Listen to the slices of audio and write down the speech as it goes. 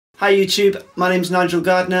Hi YouTube, my name's Nigel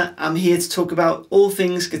Gardner. I'm here to talk about all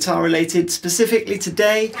things guitar related, specifically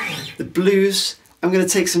today, the blues. I'm going to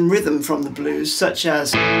take some rhythm from the blues, such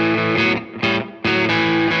as,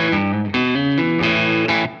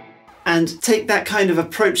 and take that kind of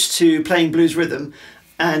approach to playing blues rhythm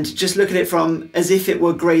and just look at it from as if it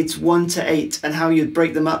were grades 1 to 8 and how you'd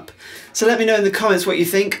break them up. So let me know in the comments what you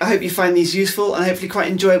think. I hope you find these useful and hopefully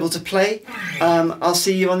quite enjoyable to play. I'll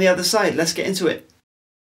see you on the other side. Let's get into it.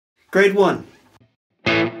 Grade 1.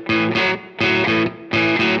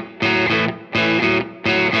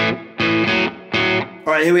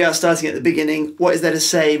 Alright, here we are starting at the beginning. What is there to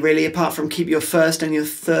say really, apart from keep your first and your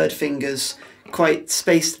third fingers quite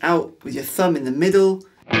spaced out with your thumb in the middle.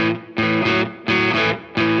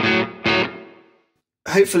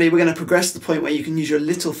 Hopefully we're going to progress to the point where you can use your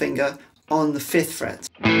little finger on the 5th fret.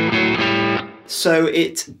 So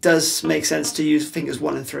it does make sense to use fingers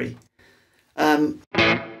 1 and 3.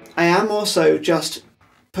 I am also just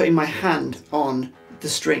putting my hand on the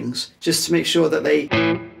strings just to make sure that they...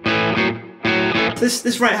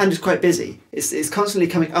 This right hand is quite busy. It's constantly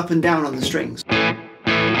coming up and down on the strings. I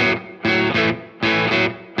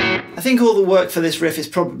think all the work for this riff is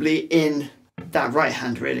probably in that right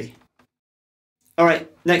hand really.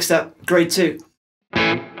 Alright, next up, grade 2.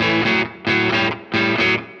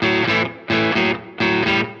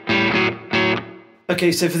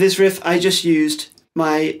 Okay, so for this riff I just used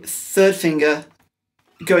my 3rd finger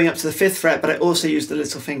going up to the 5th fret, but I also used the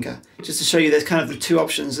little finger, just to show you there's kind of the two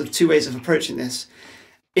options of two ways of approaching this.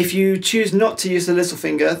 If you choose not to use the little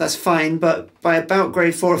finger, that's fine, but by about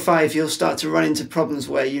grade 4 or 5 you'll start to run into problems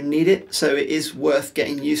where you need it, so it is worth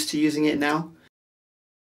getting used to using it now.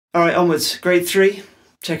 Alright, onwards, grade 3,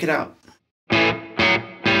 check it out.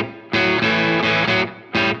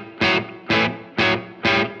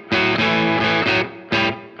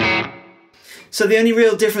 So the only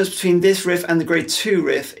real difference between this riff and the grade 2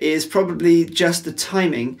 riff is probably just the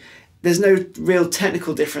timing. There's no real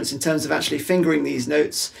technical difference in terms of actually fingering these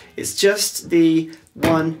notes. It's just the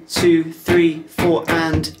 1, 2, 3, 4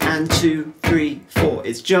 and 2, 3, 4.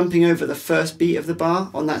 It's jumping over the first beat of the bar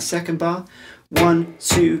on that 2nd bar. 1,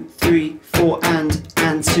 2, 3, 4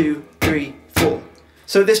 and 2, 3, 4.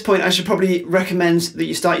 So at this point I should probably recommend that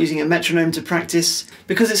you start using a metronome to practice,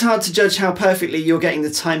 because it's hard to judge how perfectly you're getting the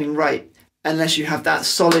timing right unless you have that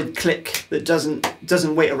solid click that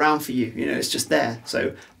doesn't wait around for you. You know, it's just there.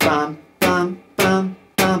 So bam bam bam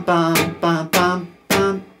bam bam bam bam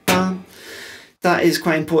bam bam. That is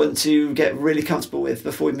quite important to get really comfortable with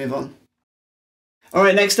before we move on.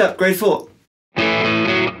 Alright, next up, grade 4.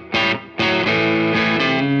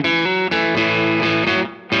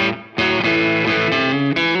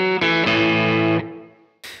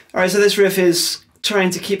 Alright, so this riff is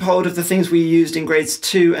trying to keep hold of the things we used in grades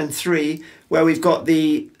 2 and 3, where we've got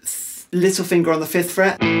the little finger on the 5th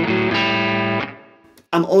fret.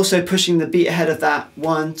 I'm also pushing the beat ahead of that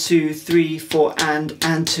 1, 2, 3, 4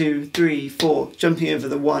 and 2, 3, 4, jumping over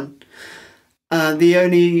the 1. The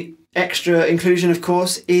only extra inclusion, of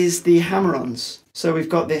course, is the hammer-ons. So we've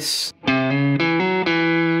got this.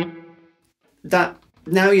 That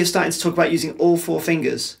now you're starting to talk about using all 4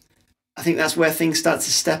 fingers. I think that's where things start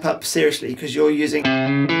to step up seriously, because you're using...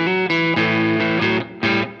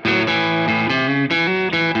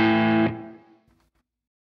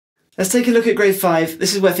 Let's take a look at grade 5.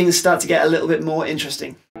 This is where things start to get a little bit more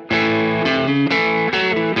interesting.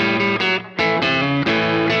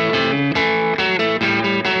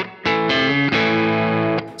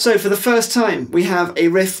 So for the first time we have a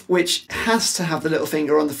riff which has to have the little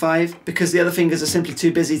finger on the 5 because the other fingers are simply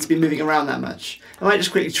too busy to be moving around that much. I might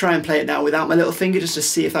just quickly try and play it now without my little finger just to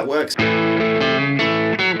see if that works.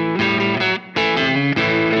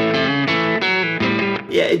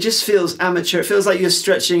 Yeah, it just feels amateur. It feels like you're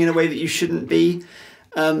stretching in a way that you shouldn't be.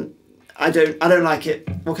 I don't like it.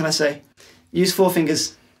 What can I say? Use 4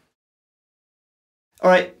 fingers.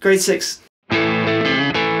 Alright, grade 6.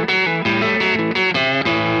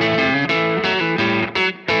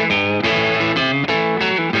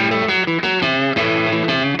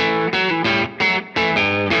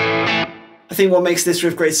 I think what makes this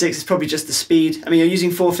riff grade 6 is probably just the speed. I mean, you're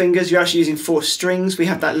using 4 fingers, you're actually using 4 strings. We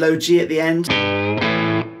have that low G at the end.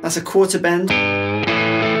 That's a quarter bend.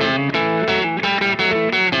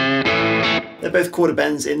 They're both quarter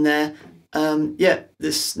bends in there. Yeah,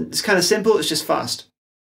 this is kind of simple, it's just fast.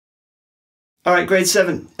 Alright, grade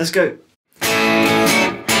 7, let's go.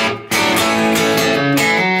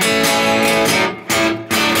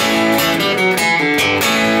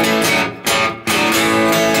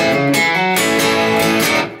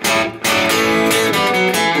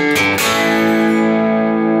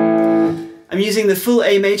 using the full A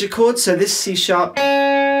A major chord, so this C sharp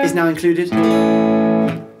is now included.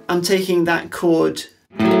 I'm taking that chord,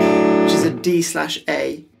 which is a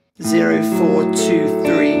D/A, 0, 4, 2,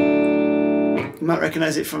 3. You might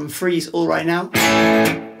recognize it from Freeze All Right Now.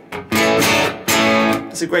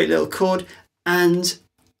 It's a great little chord. And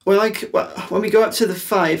when we go up to the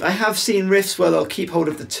 5, I have seen riffs where they'll keep hold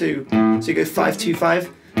of the 2. So you go 5, 2, 5.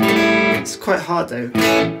 It's quite hard though.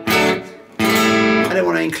 I don't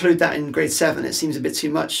want to include that in grade 7, it seems a bit too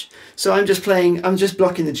much. So I'm just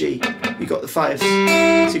blocking the G. You got the 5s.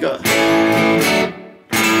 So you got...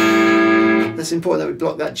 That's important that we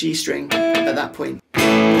block that G string at that point.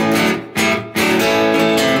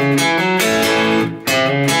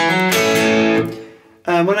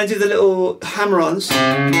 When I do the little hammer-ons,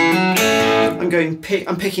 I'm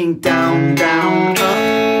picking down, down,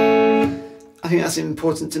 up. I think that's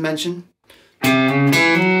important to mention. Down,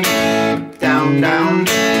 down,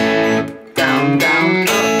 down, down,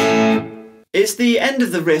 up. It's the end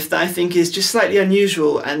of the riff that I think is just slightly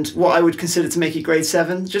unusual and what I would consider to make it grade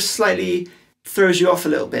 7. Just slightly throws you off a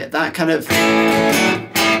little bit. That kind of...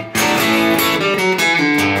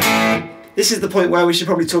 This is the point where we should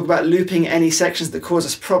probably talk about looping any sections that cause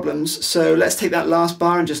us problems. So let's take that last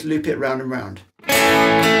bar and just loop it round and round.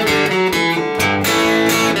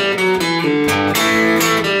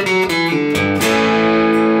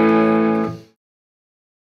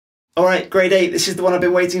 Alright, grade 8, this is the one I've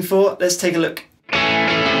been waiting for. Let's take a look.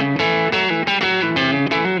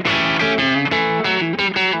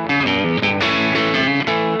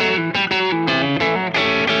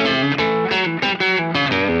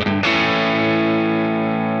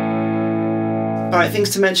 Alright, things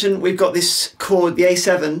to mention, we've got this chord, the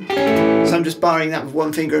A7, so I'm just barring that with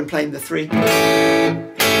one finger and playing the 3.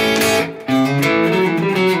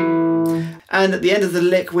 And at the end of the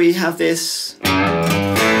lick we have this...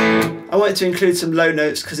 I wanted to include some low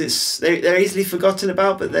notes because they're easily forgotten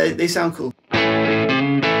about, but they sound cool.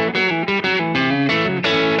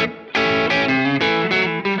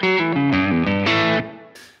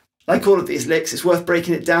 Like all of these licks, it's worth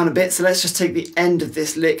breaking it down a bit, so let's just take the end of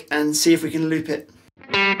this lick and see if we can loop it.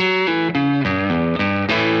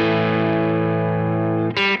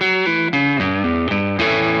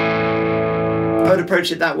 I would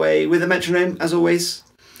approach it that way with a metronome, as always.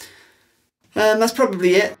 And that's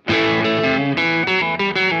probably it.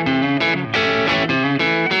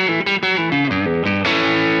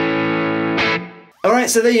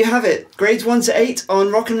 Alright, so there you have it. Grades 1 to 8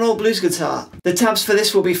 on rock and roll blues guitar. The tabs for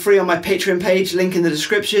this will be free on my Patreon page, link in the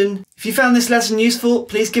description. If you found this lesson useful,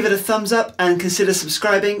 please give it a thumbs up and consider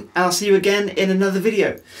subscribing. I'll see you again in another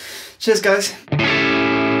video. Cheers guys.